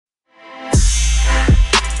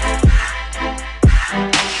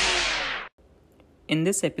In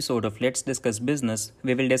this episode of Let's Discuss Business,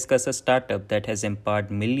 we will discuss a startup that has empowered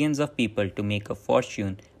millions of people to make a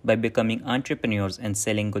fortune by becoming entrepreneurs and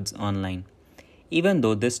selling goods online. Even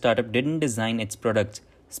though this startup didn't design its products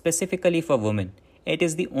specifically for women, it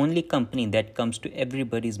is the only company that comes to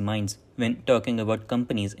everybody's minds when talking about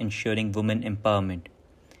companies ensuring women empowerment.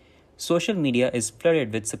 Social media is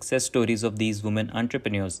flooded with success stories of these women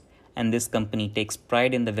entrepreneurs, and this company takes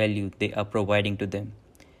pride in the value they are providing to them.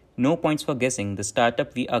 No points for guessing, the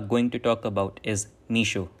startup we are going to talk about is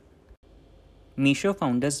Meesho. Meesho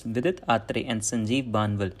founders Vidit Atre and Sanjeev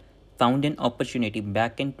Banwal found an opportunity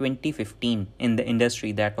back in 2015 in the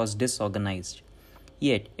industry that was disorganized.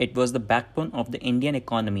 Yet, it was the backbone of the Indian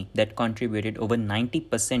economy that contributed over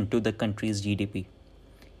 90% to the country's GDP.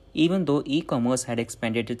 Even though e-commerce had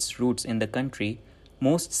expanded its roots in the country,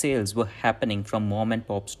 most sales were happening from mom and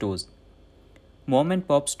pop stores. Mom and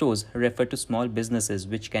pop stores refer to small businesses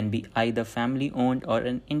which can be either family owned or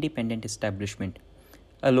an independent establishment.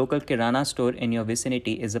 A local kirana store in your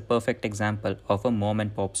vicinity is a perfect example of a mom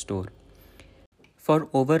and pop store. For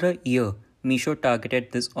over a year, Meesho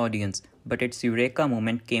targeted this audience, but its eureka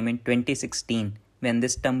moment came in 2016 when they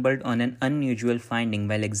stumbled on an unusual finding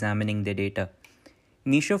while examining their data.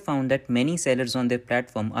 Meesho found that many sellers on their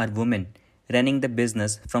platform are women, running the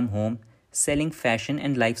business from home, selling fashion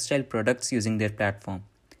and lifestyle products using their platform.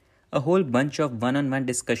 A whole bunch of one-on-one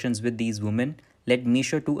discussions with these women led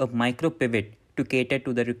Meesho to a micro pivot to cater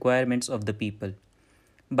to the requirements of the people.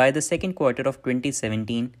 By the second quarter of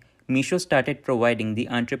 2017, Meesho started providing the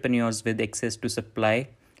entrepreneurs with access to supply,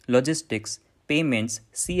 logistics, payments,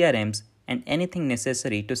 CRMs, and anything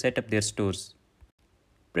necessary to set up their stores.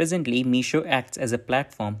 Presently, Meesho acts as a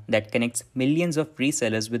platform that connects millions of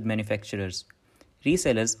resellers with manufacturers.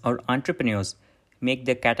 Resellers or entrepreneurs make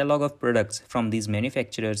their catalog of products from these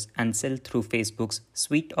manufacturers and sell through Facebook's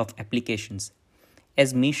suite of applications.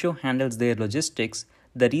 As Meesho handles their logistics,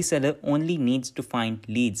 the reseller only needs to find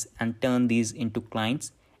leads and turn these into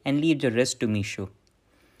clients and leave the rest to Meesho.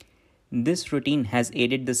 This routine has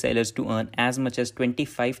aided the sellers to earn as much as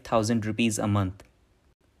 25,000 rupees a month.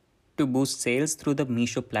 To boost sales through the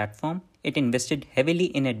Meesho platform, it invested heavily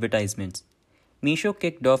in advertisements. Meesho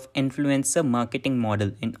kicked off influencer marketing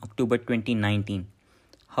model in October 2019.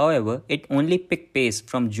 However, it only picked pace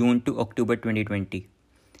from June to October 2020.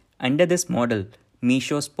 Under this model,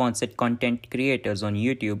 Meesho sponsored content creators on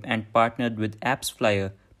YouTube and partnered with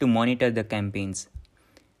AppsFlyer to monitor the campaigns.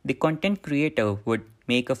 The content creator would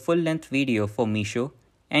make a full-length video for Meesho,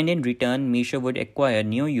 and in return, Meesho would acquire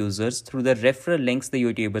new users through the referral links the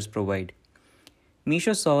YouTubers provide.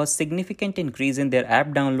 Meesho saw a significant increase in their app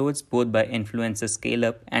downloads both by influencer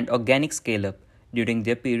scale-up and organic scale-up during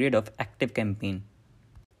their period of active campaign.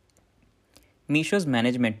 Meesho's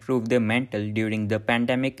management proved their mettle during the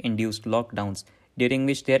pandemic-induced lockdowns, during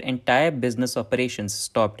which their entire business operations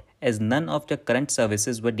stopped as none of their current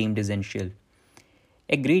services were deemed essential.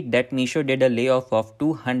 Agreed that Meesho did a layoff of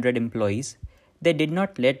 200 employees, they did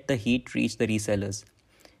not let the heat reach the resellers.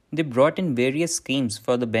 They brought in various schemes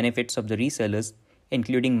for the benefits of the resellers,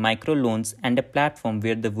 including microloans and a platform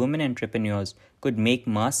where the women entrepreneurs could make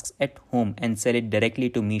masks at home and sell it directly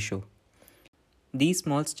to Meesho. These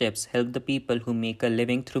small steps helped the people who make a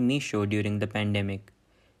living through Meesho during the pandemic.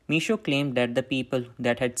 Meesho claimed that the people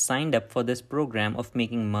that had signed up for this program of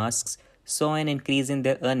making masks saw an increase in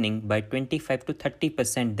their earning by 25 to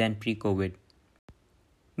 30% than pre-COVID.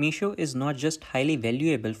 Meesho is not just highly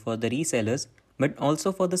valuable for the resellers, but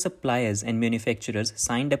also for the suppliers and manufacturers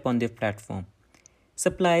signed up on their platform.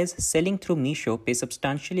 Suppliers selling through Meesho pay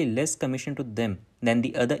substantially less commission to them than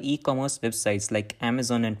the other e-commerce websites like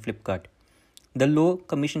Amazon and Flipkart. The low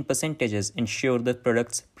commission percentages ensure the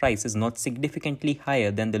product's price is not significantly higher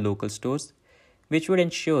than the local stores, which would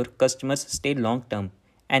ensure customers stay long-term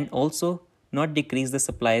and also not decrease the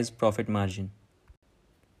supplier's profit margin.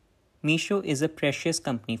 Meesho is a precious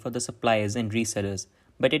company for the suppliers and resellers,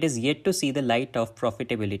 but it is yet to see the light of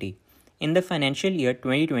profitability. In the financial year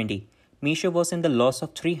 2020, Meesho was in the loss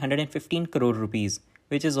of 315 crore rupees,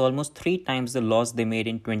 which is almost 3 times the loss they made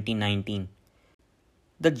in 2019.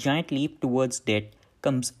 The giant leap towards debt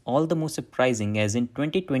comes all the more surprising as in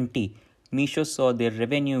 2020, Meesho saw their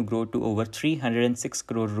revenue grow to over 306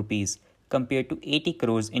 crore rupees compared to 80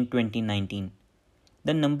 crores in 2019.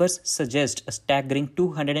 The numbers suggest a staggering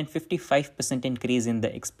 255% increase in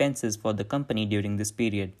the expenses for the company during this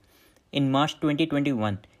period. In March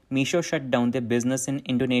 2021, Meesho shut down their business in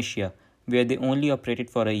Indonesia, where they only operated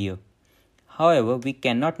for a year. However, we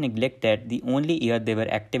cannot neglect that the only year they were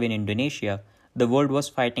active in Indonesia, the world was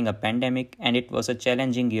fighting a pandemic and it was a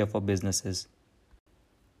challenging year for businesses.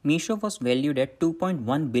 Meesho was valued at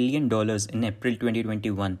 $2.1 billion in April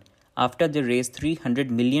 2021 after they raised $300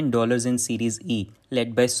 million in Series E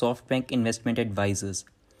led by SoftBank Investment Advisors.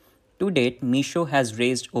 To date, Meesho has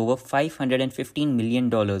raised over $515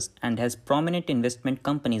 million and has prominent investment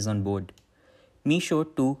companies on board.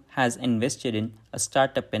 Meesho too has invested in a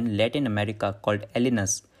startup in Latin America called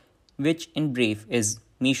Elinus, which in brief is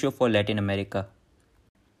Meesho for Latin America.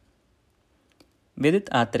 Vidit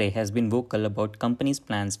Atre has been vocal about company's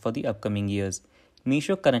plans for the upcoming years.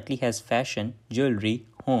 Meesho currently has fashion, jewelry,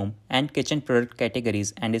 home, and kitchen product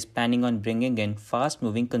categories and is planning on bringing in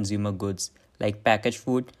fast-moving consumer goods like packaged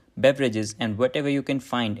food, beverages, and whatever you can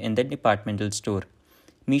find in the departmental store.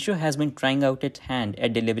 Meesho has been trying out its hand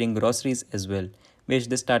at delivering groceries as well, which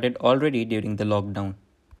they started already during the lockdown.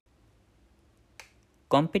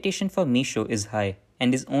 Competition for Meesho is high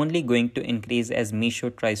and is only going to increase as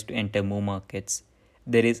Meesho tries to enter more markets.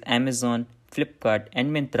 There is Amazon, Flipkart,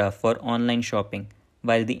 and Myntra for online shopping,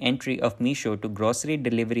 while the entry of Meesho to grocery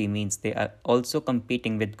delivery means they are also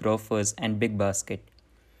competing with Grofers and Big Basket.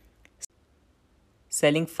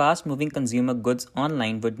 Selling fast moving consumer goods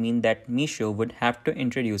online would mean that Meesho would have to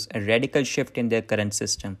introduce a radical shift in their current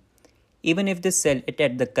system. Even if they sell it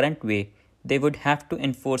at the current way, they would have to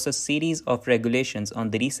enforce a series of regulations on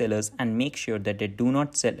the resellers and make sure that they do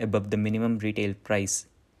not sell above the minimum retail price.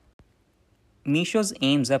 Meesho's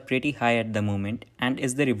aims are pretty high at the moment and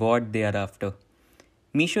is the reward they are after.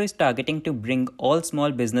 Meesho is targeting to bring all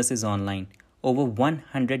small businesses online, over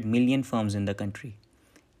 100 million firms in the country.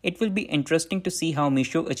 It will be interesting to see how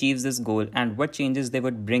Meesho achieves this goal and what changes they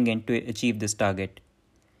would bring in to achieve this target.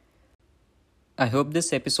 I hope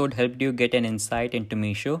this episode helped you get an insight into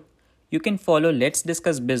Meesho. You can follow Let's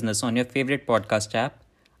Discuss Business on your favorite podcast app.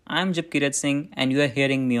 I'm Japkirat Singh and you are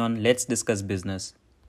hearing me on Let's Discuss Business.